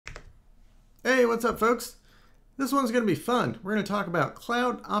Hey, what's up, folks? This one's going to be fun. We're going to talk about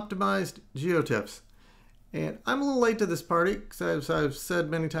cloud-optimized GeoTIFFs. And I'm a little late to this party because as I've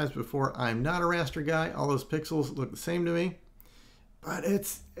said many times before, I'm not a raster guy. All those pixels look the same to me. But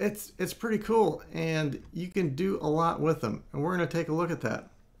it's pretty cool, and you can do a lot with them. And we're going to take a look at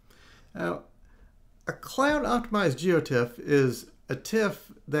that. Now, a cloud-optimized GeoTIFF is a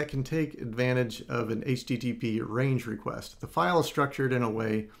TIFF that can take advantage of an HTTP range request. The file is structured in a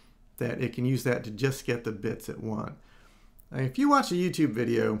way that it can use that to just get the bits it wants. Now, if you watch a YouTube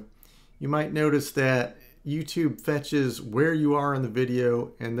video, you might notice that YouTube fetches where you are in the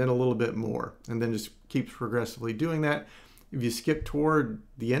video and then a little bit more, and then just keeps progressively doing that. If you skip toward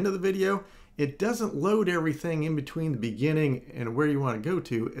the end of the video, it doesn't load everything in between the beginning and where you want to go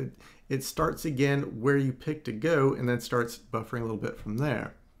to. It starts again where you pick to go and then starts buffering a little bit from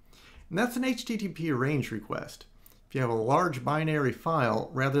there. And that's an HTTP range request. If you have a large binary file,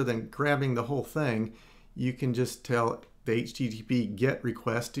 rather than grabbing the whole thing, you can just tell the HTTP GET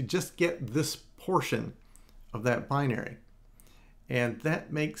request to just get this portion of that binary. And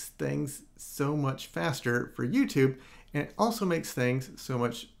that makes things so much faster for YouTube, and it also makes things so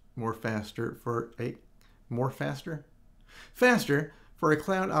much more faster for a faster for a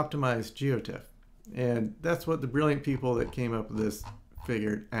cloud-optimized GeoTIFF. And that's what the brilliant people that came up with this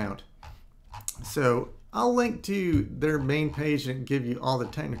figured out. So I'll link to their main page and give you all the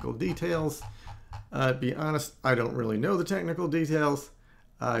technical details. To be honest, I don't really know the technical details.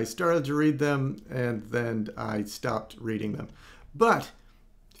 I started to read them and then I stopped reading them. But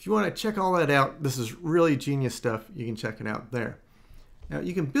if you want to check all that out, this is really genius stuff. You can check it out there. Now,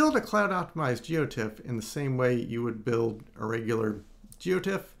 you can build a cloud-optimized GeoTIFF in the same way you would build a regular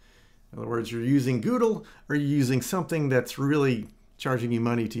GeoTIFF. In other words, you're using Google, or you're using something that's really charging you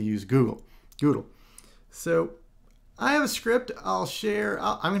money to use Google. So I have a script I'll share.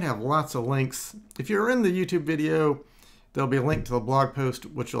 I'm going to have lots of links. If you're in the YouTube video, there'll be a link to the blog post,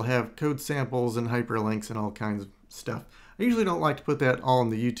 which will have code samples and hyperlinks and all kinds of stuff. I usually don't like to put that all in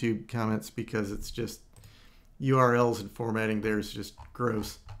the YouTube comments because it's just URLs and formatting there is just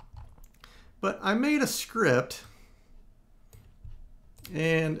gross. But I made a script,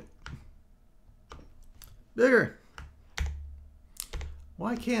 and bigger.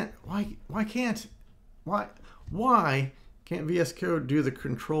 Why can't VS Code do the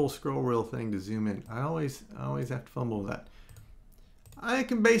control scroll wheel thing to zoom in? I always have to fumble with that. I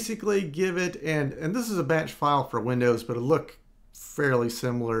can basically give it, and this is a batch file for Windows, but it'll look fairly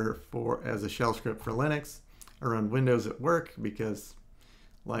similar as a shell script for Linux. I run Windows at work because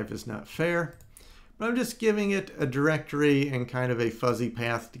life is not fair. But I'm just giving it a directory and kind of a fuzzy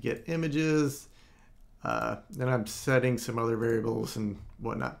path to get images. Then I'm setting some other variables and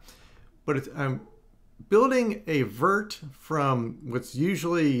whatnot. But I'm building a vert from what's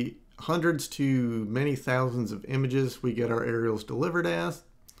usually hundreds to many thousands of images we get our aerials delivered as.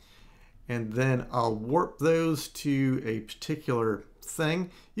 And then I'll warp those to a particular thing.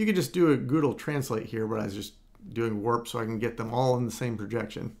 You could just do a Google Translate here, but I was just doing warp so I can get them all in the same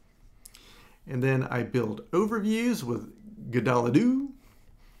projection. And then I build overviews with Godalladoo.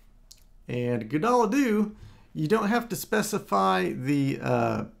 And Godalladoo, you don't have to specify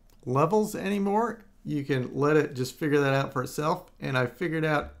the levels anymore. You can let it just figure that out for itself. And I figured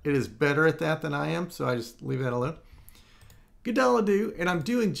out it is better at that than I am, so I just leave that alone. Godalladoo, and I'm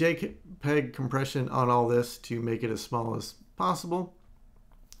doing JPEG compression on all this to make it as small as possible.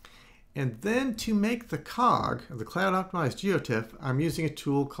 And then to make the cog, the cloud-optimized GeoTIFF, I'm using a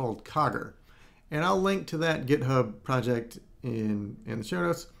tool called Cogger. And I'll link to that GitHub project in the show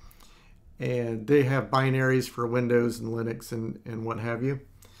notes. And they have binaries for Windows and Linux and what have you.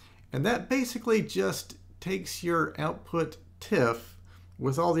 And that basically just takes your output TIFF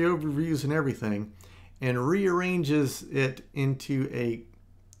with all the overviews and everything and rearranges it into a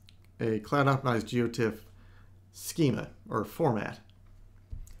cloud-optimized GeoTIFF schema or format.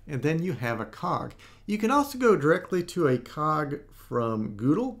 And then you have a cog. You can also go directly to a cog from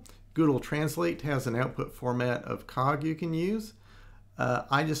Google. Google Translate has an output format of cog you can use.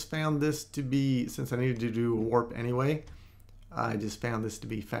 I just found this to be, since I needed to do a warp anyway, I just found this to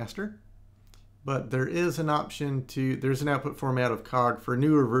be faster. But there is an option there's an output format of cog for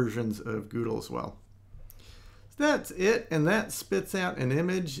newer versions of Google as well. So that's it, and that spits out an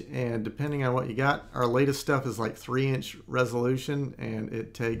image, and depending on what you got, our latest stuff is like 3-inch resolution, and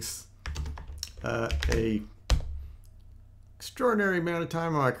it takes a extraordinary amount of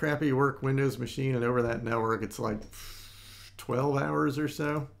time on my crappy work Windows machine, and over that network it's like 12 hours or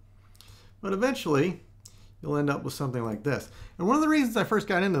so. But eventually you'll end up with something like this. And one of the reasons I first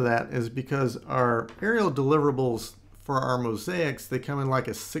got into that is because our aerial deliverables for our mosaics, they come in like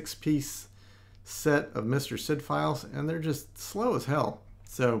a 6-piece set of Mr. SID files, and they're just slow as hell.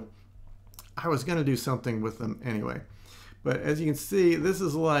 So I was going to do something with them anyway. But as you can see, this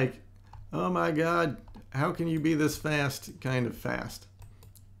is like, oh my God, how can you be this fast? Kind of fast.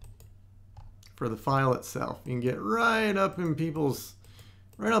 For the file itself, you can get right up in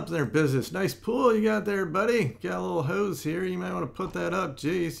their business. Nice pool you got there, buddy. Got a little hose here. You might want to put that up.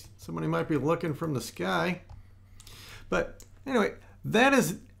 Geez, somebody might be looking from the sky. But anyway,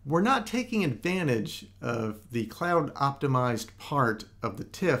 we're not taking advantage of the cloud optimized part of the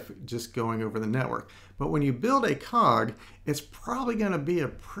TIFF just going over the network. But when you build a cog, it's probably going to be a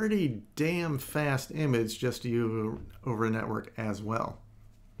pretty damn fast image just to use over a network as well.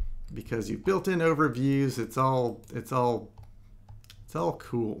 Because you've built in overviews, it's all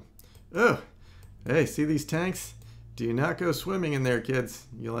cool. Oh, hey, see these tanks? Do not go swimming in there, kids.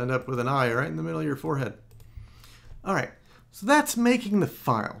 You'll end up with an eye right in the middle of your forehead. All right, so that's making the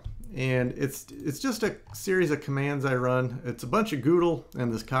file. And it's just a series of commands I run. It's a bunch of Goodle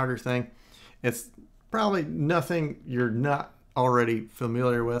and this cogger thing. It's probably nothing you're not already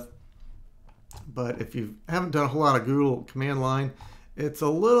familiar with. But if you haven't done a whole lot of Goodle command line, it's a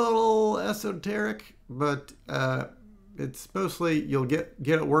little esoteric, but it's mostly you'll get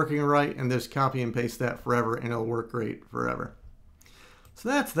it working right and just copy and paste that forever and it'll work great forever. So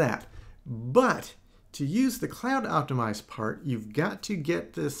that's that. But to use the cloud optimized part, you've got to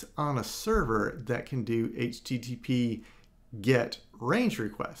get this on a server that can do HTTP GET range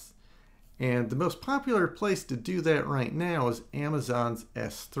requests. And the most popular place to do that right now is Amazon's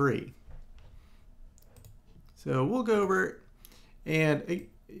S3. So we'll go over, and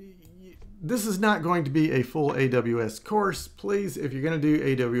this is not going to be a full AWS course. Please, if you're going to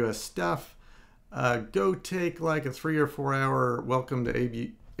do AWS stuff, go take like a 3 or 4 hour welcome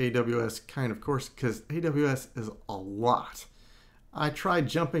to AWS kind of course, because AWS is a lot. I tried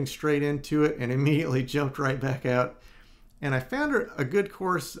jumping straight into it and immediately jumped right back out. And I found a good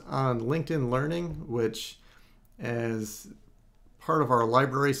course on LinkedIn Learning, which as part of our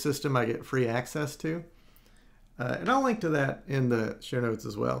library system, I get free access to. And I'll link to that in the show notes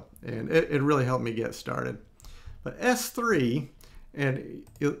as well. And it really helped me get started. But S3, and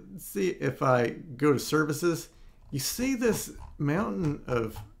you'll see if I go to services, you see this mountain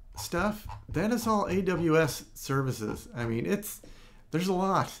of stuff? That is all AWS services. I mean, there's a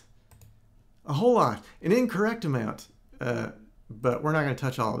lot. A whole lot. An incorrect amount. But we're not going to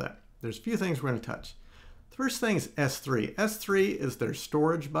touch all of that. There's a few things we're going to touch. The first thing is S3. S3 is their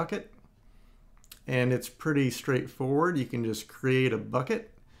storage bucket. And it's pretty straightforward. You can just create a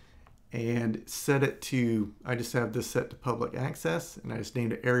bucket and set it to, I just have this set to public access, and I just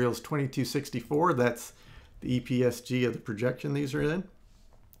named it Arials 2264. That's the EPSG of the projection these are in.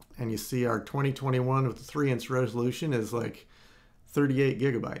 And you see our 2021 with the 3-inch resolution is like 38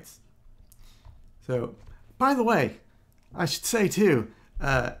 gigabytes. So, by the way, I should say too,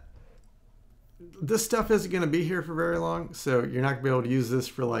 this stuff isn't going to be here for very long, so you're not going to be able to use this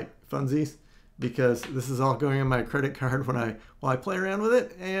for like funsies, because this is all going on my credit card while I play around with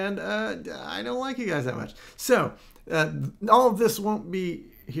it, and I don't like you guys that much. So all of this won't be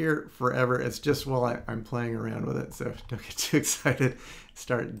here forever. It's just while I'm playing around with it, so don't get too excited.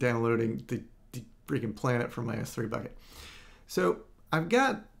 Start downloading the freaking planet from my S3 bucket. So I've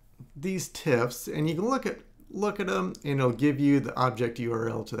got these TIFFs, and you can look at them, and it'll give you the object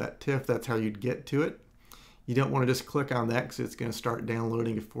URL to that TIFF. That's how you'd get to it. You don't want to just click on that because it's going to start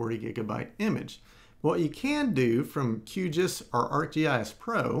downloading a 40 gigabyte image. What you can do from QGIS or ArcGIS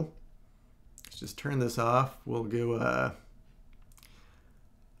Pro, let's just turn this off. We'll go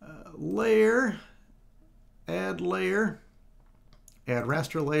layer, add raster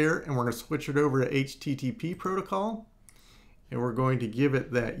layer, and we're going to switch it over to HTTP protocol. And we're going to give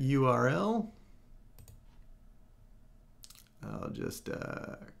it that URL. I'll just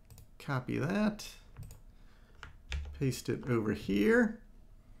copy that. Paste it over here.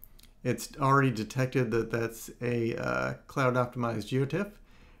 It's already detected that that's a cloud optimized GeoTIFF.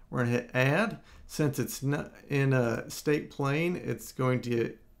 We're going to hit add. Since it's not in a state plane, it's going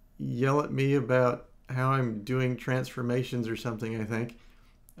to yell at me about how I'm doing transformations or something, I think.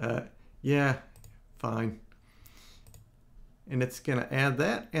 Yeah, fine. And it's going to add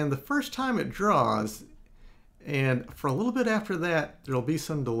that. And the first time it draws, and for a little bit after that, there'll be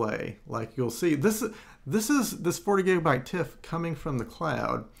some delay. Like you'll see, this is this 40 gigabyte TIFF coming from the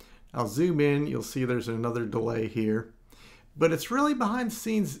cloud. I'll zoom in, you'll see there's another delay here. But it's really behind the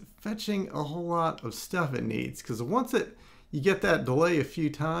scenes fetching a whole lot of stuff it needs, because once you get that delay a few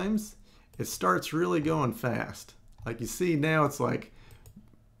times, it starts really going fast. Like you see now, it's like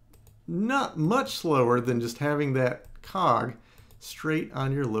not much slower than just having that cog straight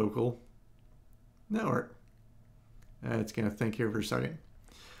on your local network. It's going to think here for a second.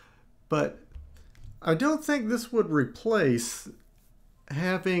 But I don't think this would replace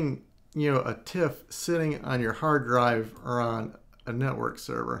having, a TIFF sitting on your hard drive or on a network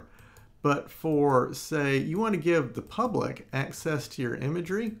server. But for, say, you want to give the public access to your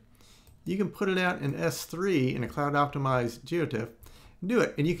imagery, you can put it out in S3 in a cloud-optimized GeoTIFF and do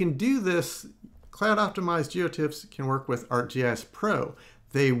it. And you can do this, cloud-optimized GeoTIFFs can work with ArcGIS Pro.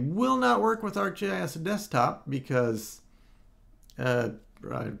 They will not work with ArcGIS Desktop because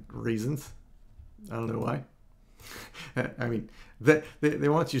reasons. I don't know why. I mean, they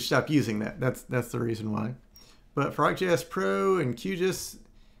want you to stop using that. That's the reason why. But for ArcGIS Pro and QGIS,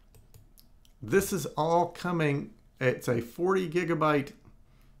 this is all coming. It's a 40 gigabyte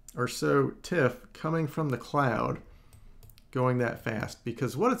or so TIFF coming from the cloud, going that fast.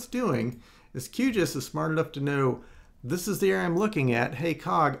 Because what it's doing is QGIS is smart enough to know this is the area I'm looking at. Hey,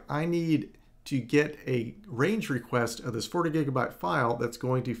 Cog, I need to get a range request of this 40 gigabyte file that's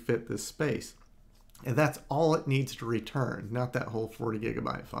going to fit this space. And that's all it needs to return, not that whole 40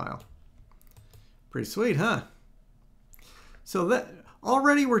 gigabyte file. Pretty sweet, huh? So that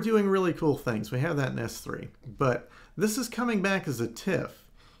already we're doing really cool things. We have that in S3, but this is coming back as a TIFF.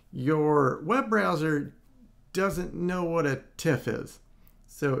 Your web browser doesn't know what a TIFF is,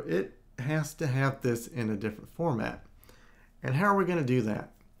 so it has to have this in a different format. And how are we going to do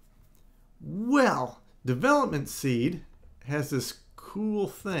that? Well, Development Seed has this cool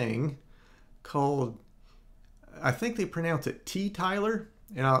thing called, I think they pronounce it TiTiler,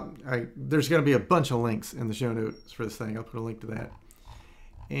 and there's going to be a bunch of links in the show notes for this thing. I'll put a link to that.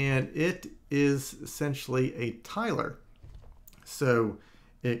 And it is essentially a tiler. So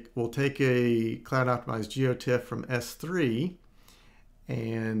it will take a cloud-optimized GeoTIFF from S3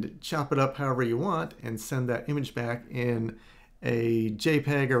 and chop it up however you want and send that image back in a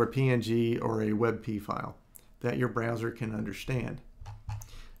JPEG or a PNG or a WebP file that your browser can understand.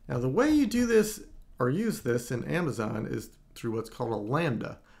 Now the way you do this or use this in Amazon is through what's called a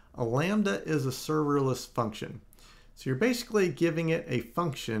Lambda. A Lambda is a serverless function. So you're basically giving it a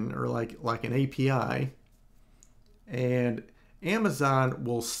function or like an API, and Amazon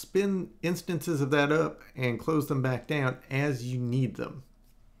will spin instances of that up and close them back down as you need them,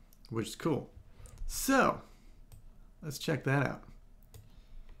 which is cool. So let's check that out.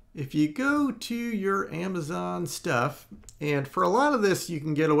 If you go to your Amazon stuff, and for a lot of this you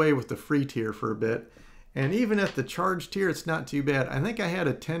can get away with the free tier for a bit, and even at the charge tier it's not too bad. I think I had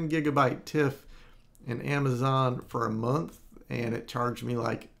a 10 gigabyte TIFF in Amazon for a month and it charged me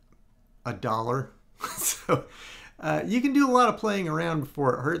like $1. So you can do a lot of playing around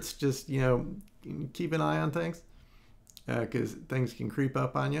before it hurts. Just, keep an eye on things because things can creep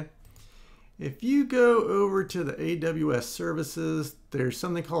up on you. If you go over to the AWS services, there's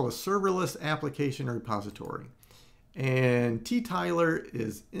something called a serverless application repository. And TiTiler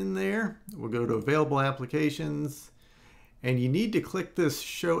is in there. We'll go to available applications. And you need to click this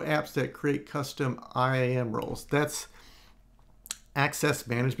show apps that create custom IAM roles. That's access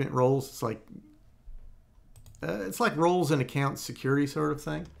management roles. It's like roles and account security sort of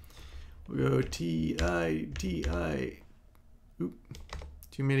thing. We'll go TITI. Oop,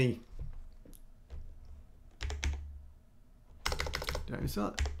 too many. Did I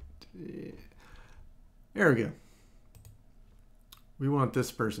saw it? There we go. We want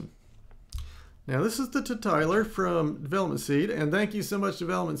this person. Now this is the TiTiler from Development Seed, and thank you so much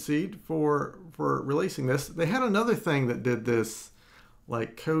Development Seed for releasing this. They had another thing that did this,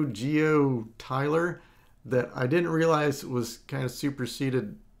 like Code GeoTIFFs, that I didn't realize was kind of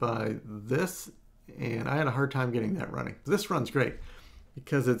superseded by this, and I had a hard time getting that running. This runs great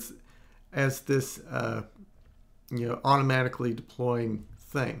because it's as this automatically deploying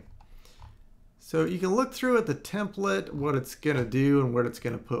thing. So you can look through at the template, what it's going to do and what it's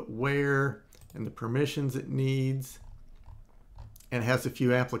going to put where, and the permissions it needs, and it has a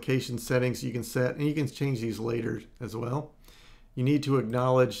few application settings you can set, and you can change these later as well. You need to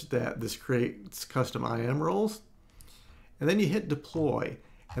acknowledge that this creates custom IAM roles, and then you hit deploy,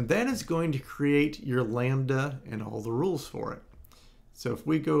 and that is going to create your Lambda and all the rules for it. So if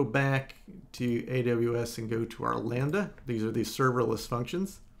we go back to AWS and go to our Lambda, these are these serverless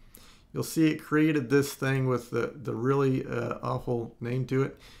functions, you'll see it created this thing with the really awful name to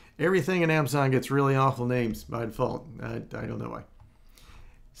it. Everything in Amazon gets really awful names by default. I don't know why.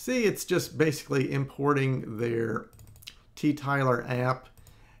 See, it's just basically importing their TiTiler app,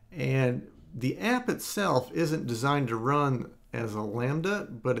 and the app itself isn't designed to run as a Lambda,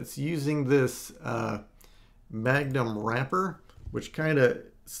 but it's using this Magnum wrapper, which kind of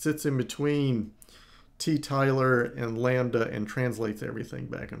sits in between TiTiler and Lambda and translates everything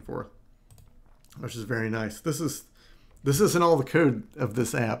back and forth. which is very nice. This isn't all the code of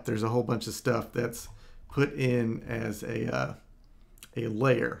this app. There's a whole bunch of stuff that's put in as a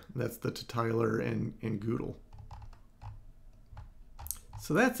layer. That's the TiTiler and Goodle.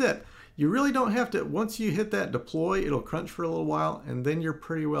 So that's it. You really don't have to, once you hit that deploy, it'll crunch for a little while, and then you're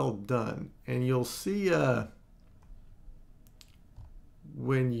pretty well done. And you'll see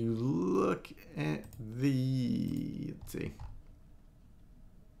when you look at the, let's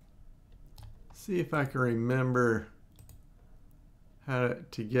see if I can remember how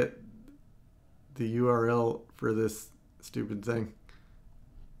to get the URL for this stupid thing.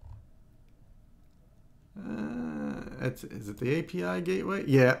 Is it the API gateway?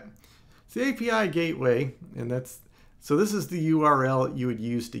 Yeah, it's the API gateway, and so this is the URL you would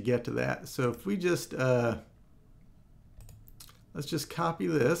use to get to that. So if we just let's just copy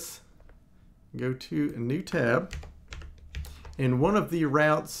this, go to a new tab, and one of the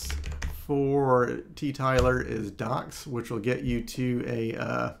routes for TiTiler is docs, which will get you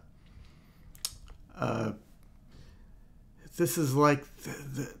to this is like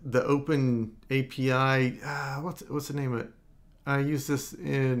the open API. What's the name of it? I use this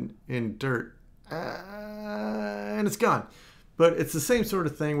in Dirt, and it's gone. But it's the same sort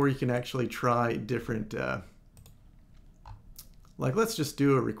of thing where you can actually try different. Like, let's just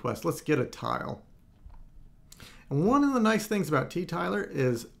do a request. Let's get a tile. And one of the nice things about TiTiler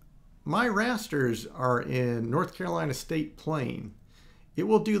is my rasters are in North Carolina State Plain. It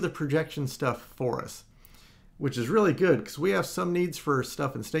will do the projection stuff for us, which is really good because we have some needs for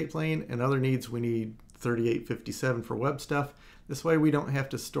stuff in State Plain and other needs we need 3857 for web stuff. This way we don't have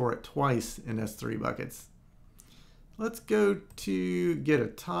to store it twice in S3 buckets. Let's go to get a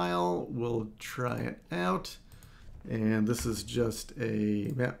tile. We'll try it out. And this is just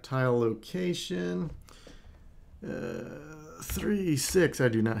a map tile location. 36, I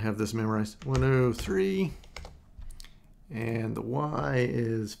do not have this memorized. 103. And the Y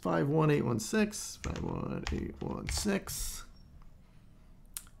is 51816, 51816.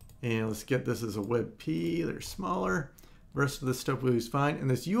 And let's get this as a WebP, they're smaller. The rest of this stuff will use fine. And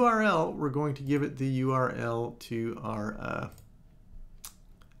this URL, we're going to give it the URL to our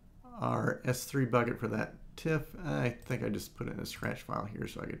S3 bucket for that TIFF. I think I just put it in a scratch file here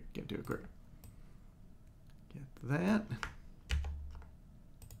so I could get to it quick. Get that.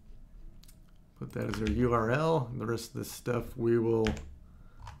 Put that as our URL. And the rest of this stuff we will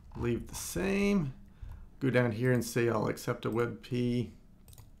leave the same. Go down here and say I'll accept a WebP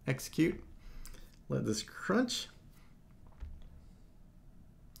execute. Let this crunch.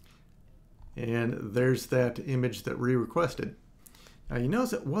 And there's that image that we requested. Now you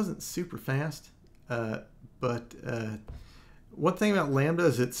notice it wasn't super fast, but one thing about Lambda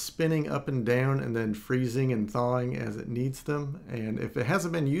is it's spinning up and down and then freezing and thawing as it needs them. And if it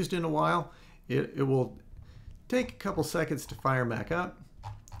hasn't been used in a while, it will take a couple seconds to fire back up.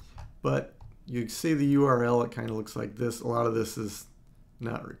 But you see the URL, it kind of looks like this. A lot of this is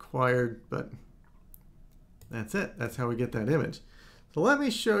not required, but that's it. That's how we get that image. So let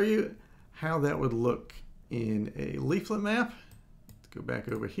me show you how that would look in a leaflet map. Let's go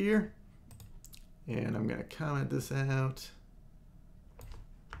back over here, and I'm going to comment this out.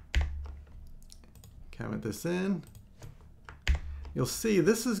 Comment this in. You'll see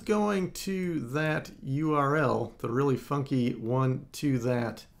this is going to that URL, the really funky one, to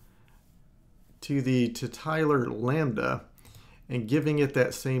the TiTiler Lambda, and giving it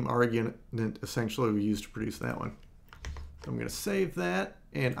that same argument essentially we used to produce that one. So I'm going to save that,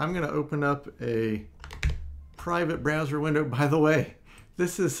 and I'm going to open up a private browser window. By the way,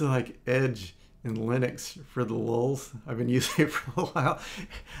 this is like Edge in Linux for the lulz. I've been using it for a while.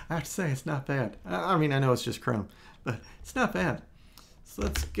 I have to say it's not bad. I mean, I know it's just Chrome, but it's not bad. So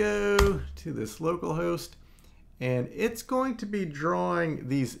let's go to this localhost, and it's going to be drawing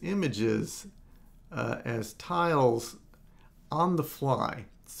these images as tiles on the fly.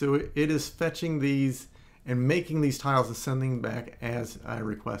 So it is fetching these and making these tiles and sending them back as I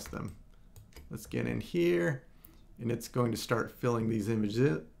request them. Let's get in here, and it's going to start filling these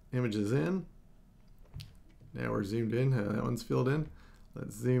images in. Now we're zoomed in. That one's filled in.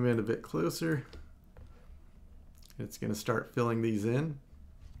 Let's zoom in a bit closer. It's going to start filling these in.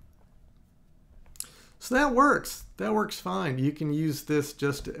 So that works. That works fine. You can use this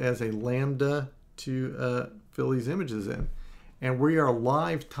just as a Lambda to fill these images in. And we are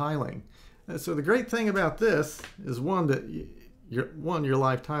live tiling. So the great thing about this is one, that you're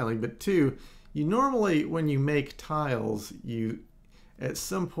live tiling, but two, you normally, when you make tiles, you at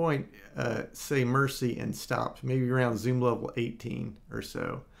some point say mercy and stop, maybe around zoom level 18 or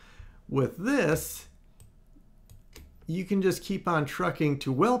so. With this, you can just keep on trucking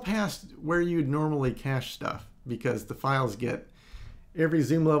to well past where you'd normally cache stuff, because the files get, every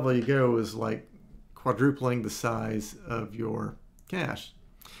zoom level you go is like quadrupling the size of your cache.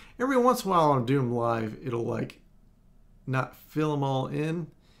 Every once in a while on Doom Live, it'll like not fill them all in.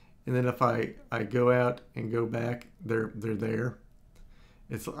 And then if I go out and go back, they're there.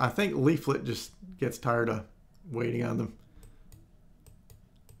 I think Leaflet just gets tired of waiting on them.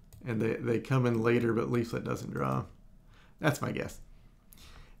 And they come in later, but Leaflet doesn't draw. That's my guess.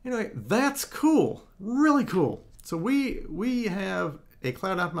 Anyway, that's cool. Really cool. So we have a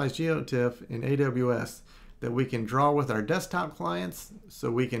cloud optimized GeoTIFF in AWS that we can draw with our desktop clients, so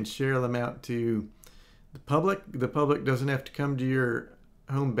we can share them out to the public. The public doesn't have to come to your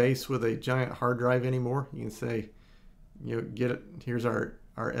home base with a giant hard drive anymore. You can say, you know, get it. Here's our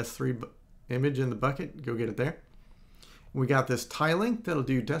S3 image in the bucket. Go get it there. We got this tiling that'll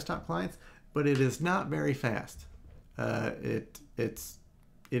do desktop clients, but it is not very fast. It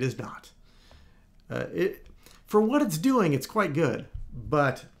is not. For what it's doing, it's quite good,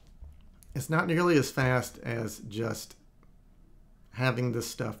 but it's not nearly as fast as just having this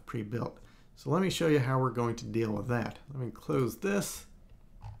stuff pre-built. So let me show you how we're going to deal with that. Let me close this.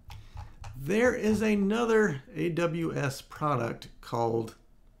 There is another AWS product called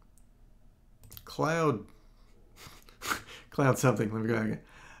Cloud something. Let me go again.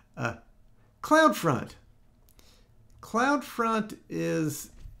 CloudFront. CloudFront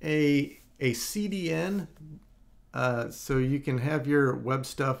is a CDN, so you can have your web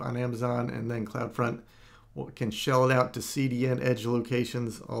stuff on Amazon, and then CloudFront can shell it out to CDN edge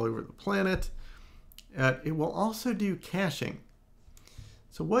locations all over the planet. It will also do caching.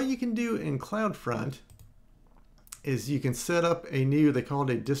 So what you can do in CloudFront is you can set up a new, they call it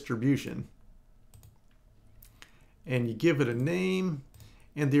a distribution, and you give it a name.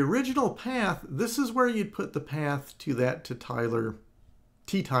 And the original path, this is where you'd put the path to that TiTiler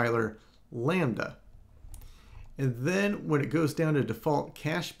Lambda. And then when it goes down to default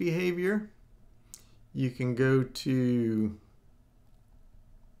cache behavior, you can go to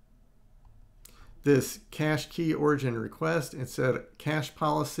this cache key origin request and set cache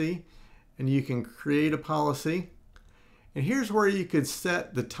policy, and you can create a policy. And here's where you could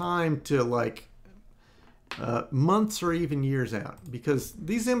set the time to like months or even years out, because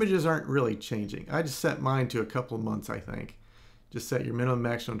these images aren't really changing. I just set mine to a couple of months, I think. Just set your minimum,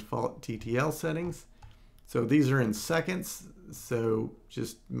 maximum, default TTL settings. So these are in seconds, so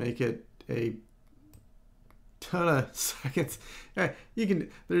just make it a ton of seconds. You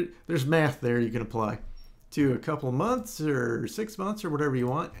can, there's math there you can apply to a couple of months or 6 months or whatever you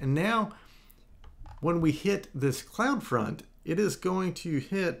want. And now when we hit this CloudFront, it is going to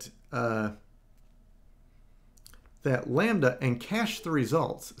hit that Lambda and cache the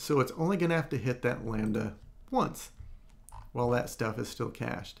results. So it's only going to have to hit that Lambda once while that stuff is still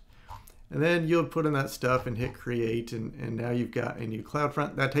cached. And then you'll put in that stuff and hit create, and now you've got a new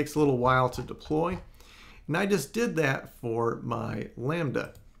CloudFront. That takes a little while to deploy. And I just did that for my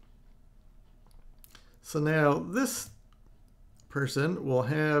Lambda. So now this person will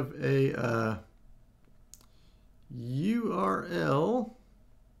have a URL.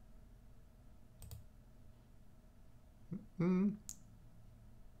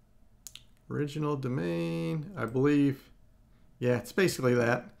 Original domain, I believe. Yeah, it's basically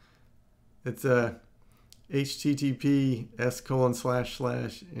that. It's a https://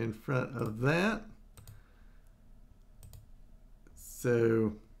 in front of that.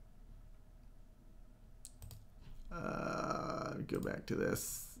 So go back to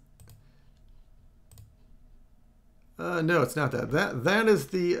this. No, it's not that. That is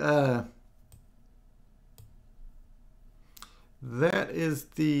the that is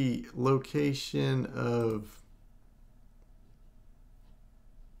the location of.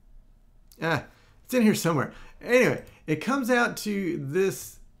 It's in here somewhere. Anyway, it comes out to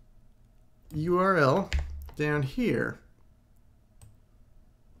this URL down here.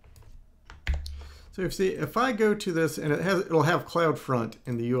 So if I go to this, and it'll have CloudFront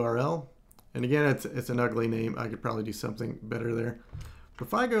in the URL, and again, it's an ugly name. I could probably do something better there. But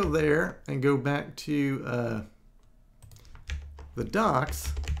if I go there and go back to the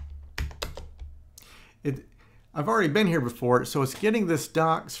docs, I've already been here before, so it's getting this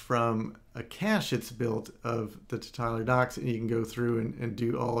docs from a cache it's built of the TiTiler docs, and you can go through and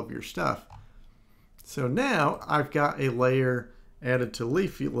do all of your stuff. So now I've got a layer added to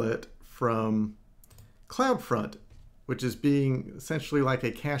Leaflet from CloudFront, which is being essentially like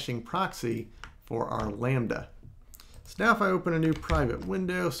a caching proxy for our Lambda. So now if I open a new private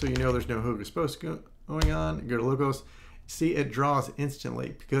window, so you know there's no hocus pocus going on, go to locals, see it draws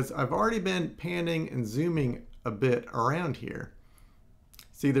instantly because I've already been panning and zooming a bit around here.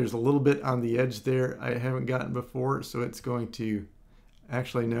 See, there's a little bit on the edge there I haven't gotten before, so it's going to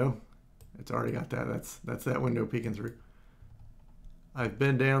actually, no, it's already got that. That's that window peeking through. I've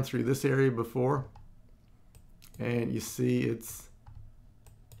been down through this area before, and you see it's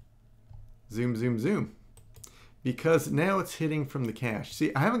zoom, zoom, zoom, because now it's hitting from the cache.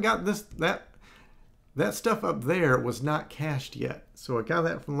 See, I haven't got this, that stuff up there was not cached yet. So I got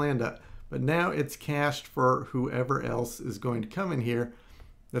that from Lambda, but now it's cached for whoever else is going to come in here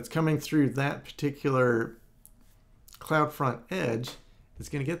that's coming through that particular CloudFront edge is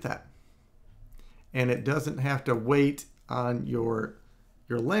going to get that. And it doesn't have to wait on your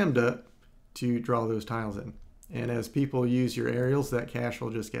Lambda to draw those tiles in. And as people use your aerials, that cache will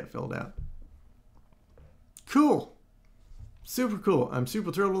just get filled out. Cool. Super cool. I'm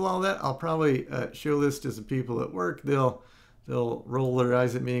super thrilled with all that. I'll probably show this to some people at work. They'll roll their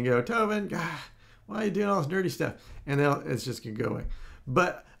eyes at me and go, Tobin, God, why are you doing all this nerdy stuff? And it's just going to go away.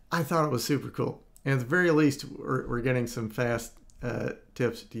 But I thought it was super cool. And at the very least, we're getting some fast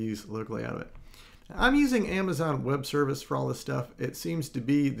tips to use locally out of it. I'm using Amazon Web Service for all this stuff. It seems to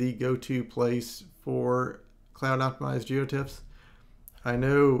be the go-to place for cloud-optimized GeoTIFFs. I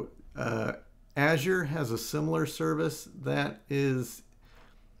know Azure has a similar service that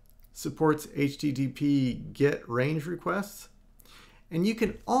supports HTTP GET range requests. And you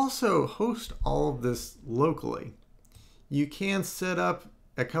can also host all of this locally. You can set up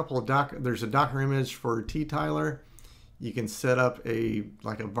a couple of there's a Docker image for TiTiler. You can set up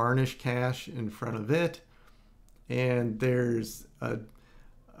like a varnish cache in front of it. And there's I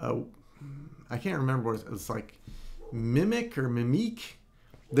can't remember what it's like, Mimic or Mimic.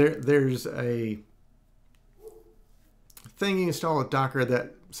 There's a thing you install with Docker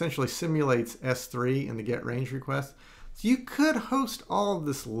that essentially simulates S3 and the GET range request. So you could host all of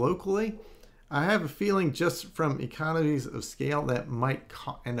this locally. I have a feeling just from economies of scale that might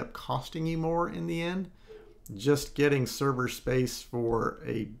end up costing you more in the end. Just getting server space for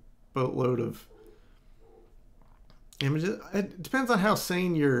a boatload of images. It depends on how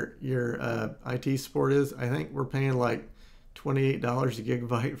sane your IT support is. I think we're paying like $28 a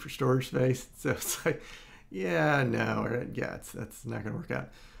gigabyte for storage space. So it's like, yeah, no, yeah, that's not going to work out.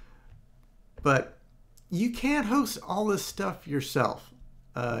 But you can host all this stuff yourself.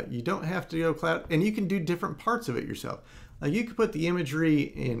 You don't have to go cloud, and you can do different parts of it yourself. Like you could put the imagery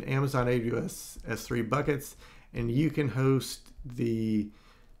in Amazon AWS S3 buckets, and you can host the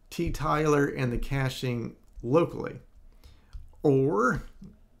TiTiler and the caching locally. Or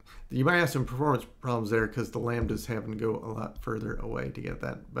you might have some performance problems there because the Lambda's having to go a lot further away to get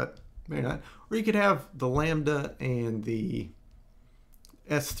that, but maybe not. Or you could have the Lambda and the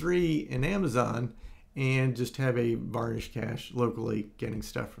S3 in Amazon and just have a varnish cache locally getting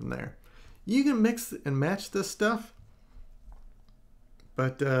stuff from there. You can mix and match this stuff,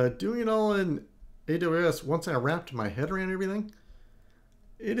 but doing it all in AWS, once I wrapped my head around everything,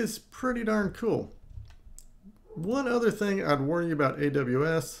 it is pretty darn cool. One other thing I'd warn you about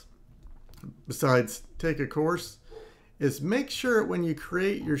AWS, besides take a course, is make sure when you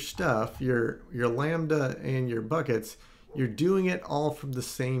create your stuff, your Lambda and your buckets, you're doing it all from the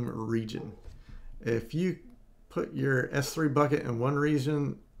same region. If you put your S3 bucket in one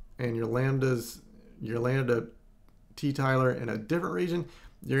region and your Lambda TiTiler in a different region,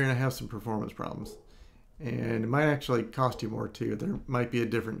 you're going to have some performance problems. And it might actually cost you more too. There might be a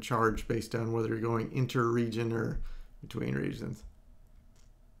different charge based on whether you're going inter-region or between regions.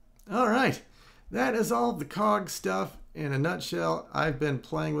 All right, that is all the cog stuff in a nutshell. I've been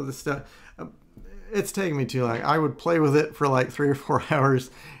playing with this stuff. It's taking me too long. I would play with it for like 3 or 4 hours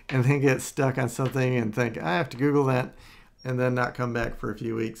and then get stuck on something and think, I have to Google that, and then not come back for a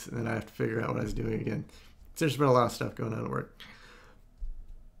few weeks, and then I have to figure out what I was doing again. There's been a lot of stuff going on at work.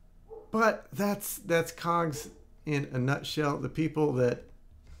 But that's cogs in a nutshell. The people that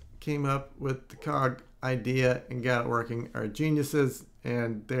came up with the cog idea and got it working are geniuses,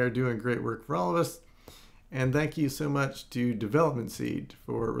 and they're doing great work for all of us. And thank you so much to Development Seed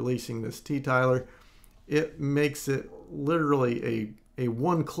for releasing this TiTiler. It makes it literally a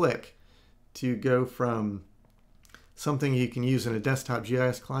one click to go from something you can use in a desktop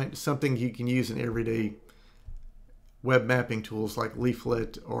GIS client to something you can use in everyday web mapping tools like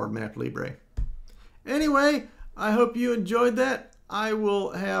Leaflet or MapLibre. Anyway, I hope you enjoyed that. I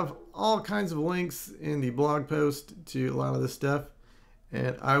will have all kinds of links in the blog post to a lot of this stuff,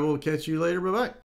 and I will catch you later. Bye-bye.